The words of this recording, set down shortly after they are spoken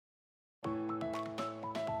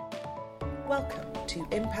Welcome to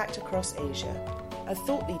Impact Across Asia, a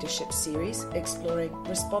thought leadership series exploring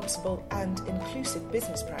responsible and inclusive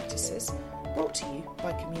business practices brought to you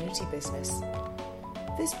by Community Business.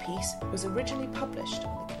 This piece was originally published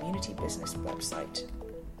on the Community Business website.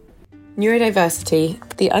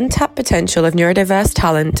 Neurodiversity, the untapped potential of neurodiverse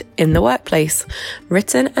talent in the workplace,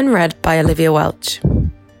 written and read by Olivia Welch.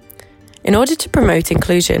 In order to promote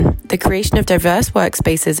inclusion, the creation of diverse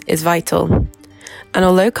workspaces is vital. And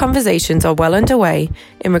although conversations are well underway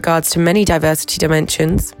in regards to many diversity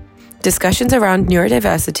dimensions, discussions around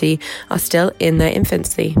neurodiversity are still in their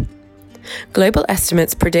infancy. Global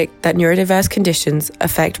estimates predict that neurodiverse conditions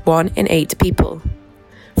affect 1 in 8 people.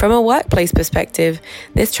 From a workplace perspective,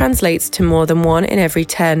 this translates to more than 1 in every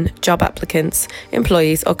 10 job applicants,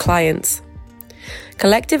 employees, or clients.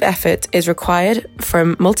 Collective effort is required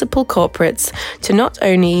from multiple corporates to not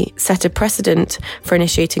only set a precedent for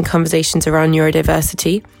initiating conversations around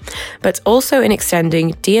neurodiversity, but also in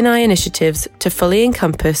extending D&I initiatives to fully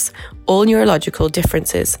encompass all neurological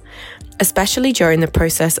differences, especially during the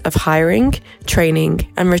process of hiring,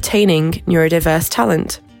 training, and retaining neurodiverse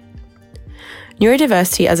talent.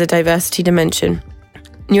 Neurodiversity as a diversity dimension.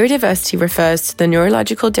 Neurodiversity refers to the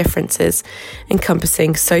neurological differences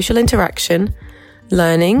encompassing social interaction,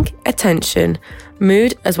 learning, attention,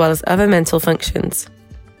 mood, as well as other mental functions.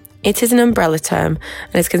 It is an umbrella term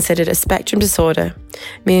and is considered a spectrum disorder,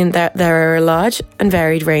 meaning that there are a large and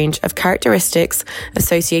varied range of characteristics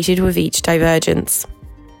associated with each divergence.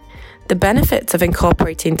 The benefits of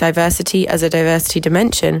incorporating diversity as a diversity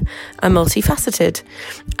dimension are multifaceted,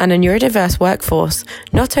 and a neurodiverse workforce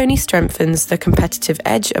not only strengthens the competitive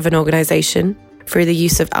edge of an organisation through the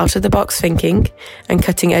use of out-of-the-box thinking and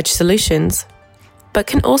cutting-edge solutions, but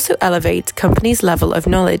can also elevate companies' level of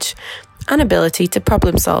knowledge and ability to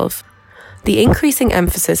problem solve. The increasing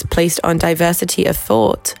emphasis placed on diversity of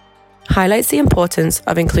thought highlights the importance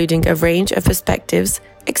of including a range of perspectives,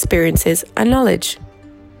 experiences, and knowledge.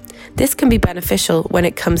 This can be beneficial when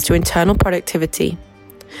it comes to internal productivity,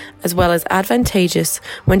 as well as advantageous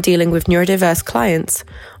when dealing with neurodiverse clients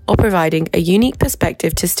or providing a unique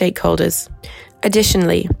perspective to stakeholders.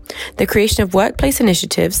 Additionally, the creation of workplace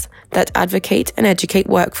initiatives that advocate and educate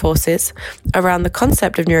workforces around the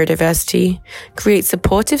concept of neurodiversity creates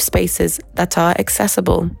supportive spaces that are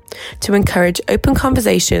accessible to encourage open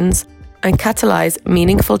conversations and catalyze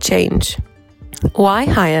meaningful change. Why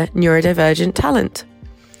hire neurodivergent talent?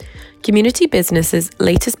 Community Business's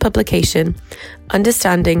latest publication,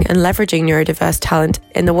 Understanding and Leveraging Neurodiverse Talent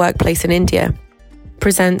in the Workplace in India,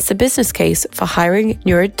 presents a business case for hiring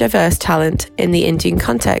neurodiverse talent in the Indian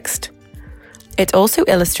context. It also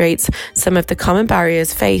illustrates some of the common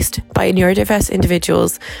barriers faced by neurodiverse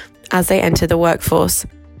individuals as they enter the workforce.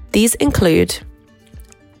 These include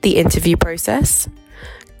the interview process.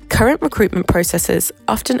 Current recruitment processes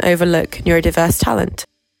often overlook neurodiverse talent.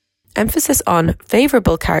 Emphasis on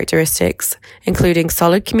favourable characteristics, including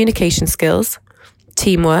solid communication skills,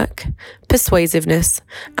 teamwork, persuasiveness,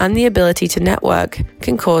 and the ability to network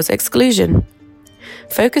can cause exclusion.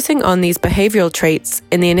 Focusing on these behavioural traits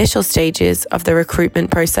in the initial stages of the recruitment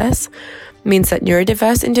process means that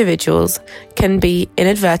neurodiverse individuals can be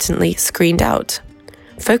inadvertently screened out.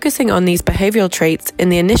 Focusing on these behavioural traits in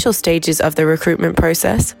the initial stages of the recruitment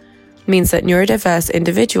process means that neurodiverse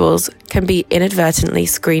individuals can be inadvertently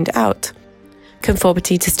screened out.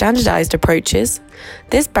 Conformity to standardized approaches.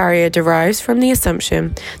 This barrier derives from the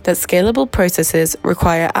assumption that scalable processes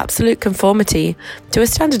require absolute conformity to a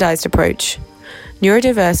standardized approach.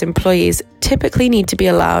 Neurodiverse employees typically need to be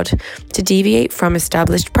allowed to deviate from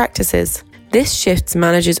established practices. This shifts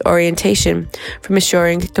managers' orientation from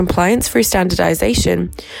assuring compliance through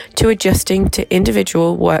standardization to adjusting to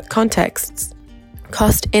individual work contexts.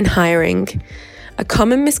 Cost in hiring. A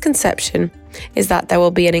common misconception is that there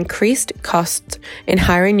will be an increased cost in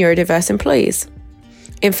hiring neurodiverse employees.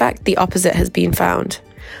 In fact, the opposite has been found.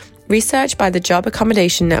 Research by the Job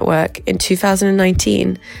Accommodation Network in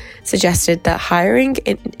 2019 suggested that hiring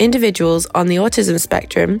individuals on the autism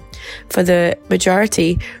spectrum, for the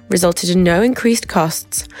majority, resulted in no increased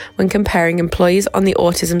costs when comparing employees on the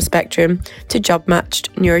autism spectrum to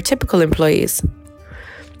job-matched neurotypical employees.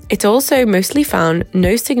 It also mostly found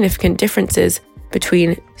no significant differences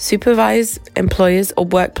between supervised employers or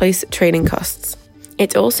workplace training costs.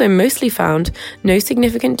 It also mostly found no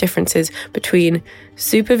significant differences between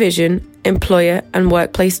supervision, employer, and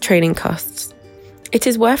workplace training costs. It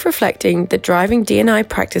is worth reflecting that driving D&I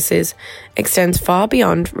practices extends far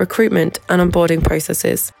beyond recruitment and onboarding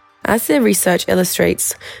processes. As the research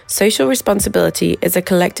illustrates, social responsibility is a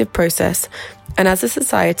collective process, and as a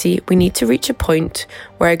society, we need to reach a point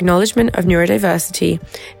where acknowledgement of neurodiversity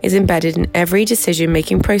is embedded in every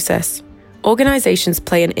decision-making process. Organisations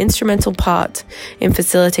play an instrumental part in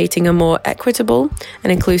facilitating a more equitable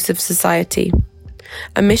and inclusive society,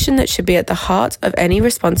 a mission that should be at the heart of any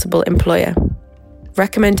responsible employer.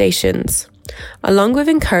 Recommendations. Along with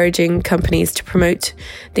encouraging companies to promote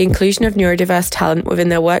the inclusion of neurodiverse talent within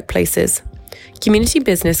their workplaces, Community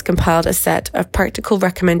Business compiled a set of practical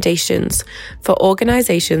recommendations for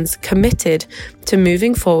organisations committed to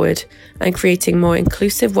moving forward and creating more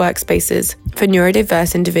inclusive workspaces for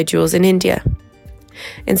neurodiverse individuals in India.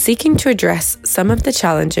 In seeking to address some of the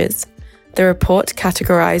challenges, the report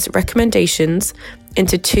categorised recommendations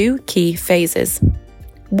into 2 key phases.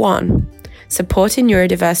 1. Supporting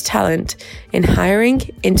neurodiverse talent in hiring,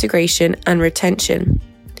 integration and retention.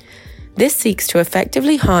 This seeks to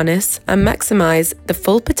effectively harness and maximise the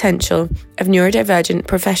full potential of neurodivergent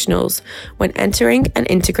professionals when entering and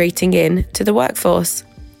integrating into the workforce,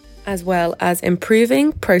 as well as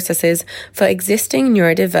improving processes for existing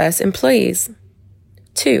neurodiverse employees.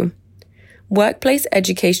 2. Workplace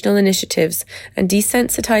educational initiatives and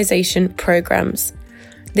desensitisation programs.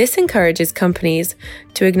 This encourages companies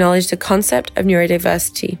to acknowledge the concept of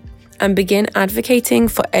neurodiversity and begin advocating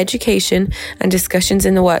for education and discussions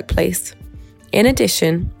in the workplace. In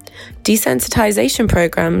addition, desensitisation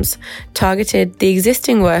programs targeted the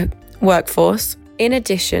existing workforce.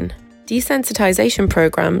 Desensitisation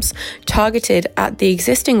programs targeted at the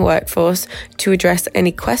existing workforce to address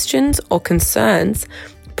any questions or concerns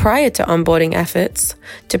prior to onboarding efforts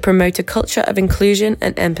to promote a culture of inclusion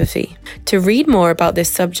and empathy. To read more about this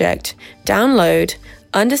subject, download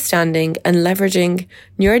Understanding and Leveraging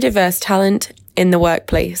Neurodiverse Talent in the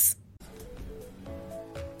Workplace.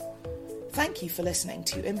 Thank you for listening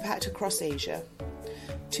to Impact Across Asia.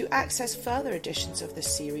 To access further editions of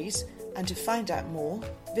this series and to find out more,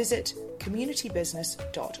 visit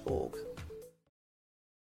communitybusiness.org.